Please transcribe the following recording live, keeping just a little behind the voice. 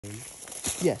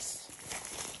Yes.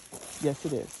 Yes,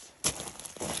 it is.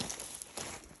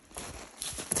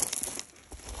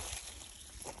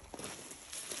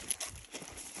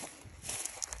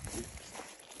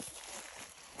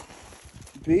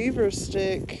 Beaver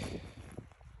stick.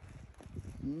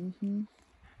 Mm-hmm.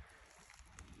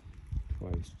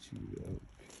 Twice chewed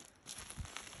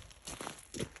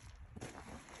up.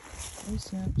 Oh,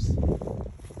 snaps.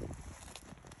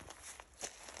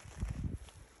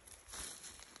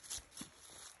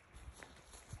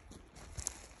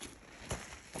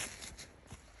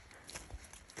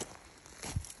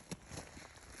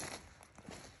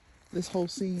 This whole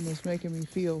scene is making me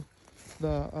feel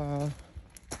the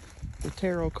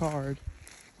tarot card.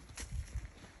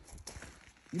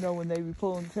 You know when they be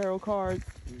pulling tarot cards,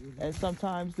 and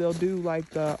sometimes they'll do like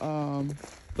the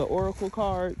oracle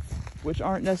cards, which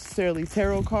aren't necessarily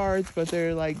tarot cards, but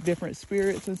they're like different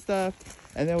spirits and stuff.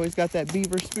 And they always got that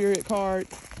beaver spirit card.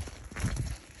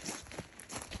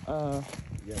 You got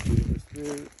beaver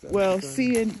spirit? Well,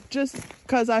 seeing, just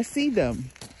because I see them,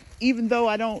 even though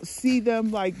I don't see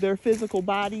them like their physical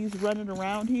bodies running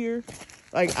around here,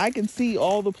 like I can see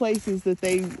all the places that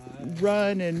they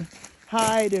run and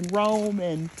hide and roam,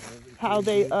 and how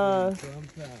they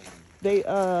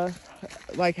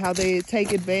like how they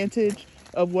take advantage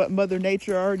of what Mother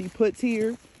Nature already puts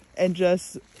here and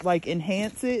just like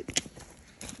enhance it.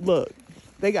 Look,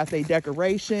 they got their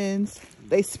decorations,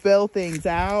 they spell things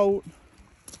out.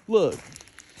 Look,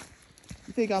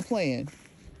 you think I'm playing?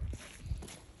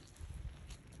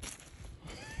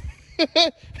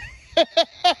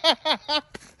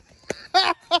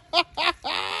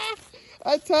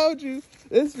 I told you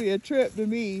this be a trip to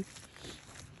me.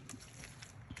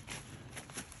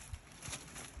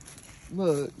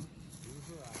 Look.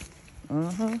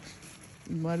 You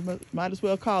might as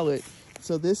well call it.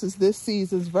 So this is this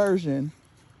season's version.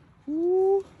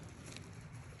 Ooh.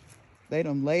 They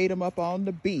done laid them up on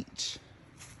the beach.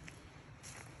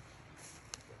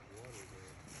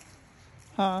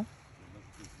 Huh?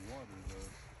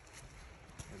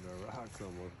 And the rock's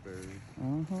almost buried.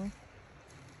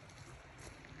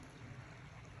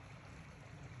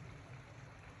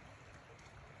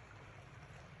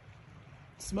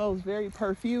 Smells very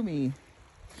perfumey.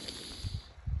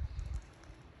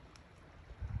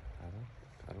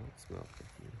 I don't smell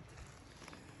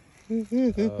perfume.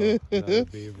 Oh, another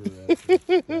beaver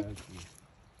reference.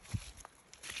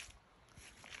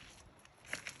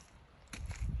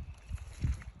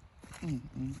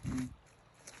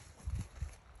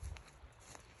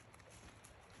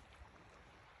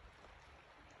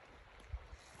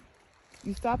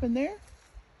 You stopping there?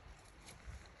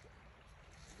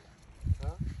 Huh?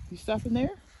 You stopping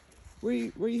there? Where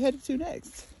you headed to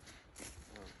next?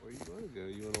 Where you want to go?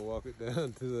 You want to walk it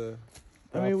down to the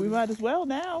property? I mean, we might as well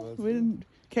now. We didn't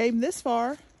came this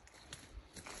far.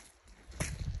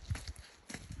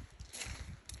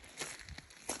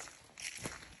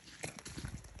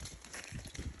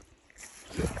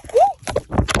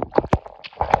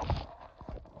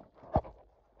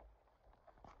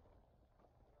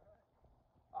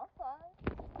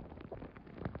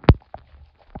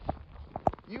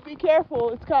 You be careful,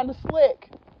 it's kind of slick.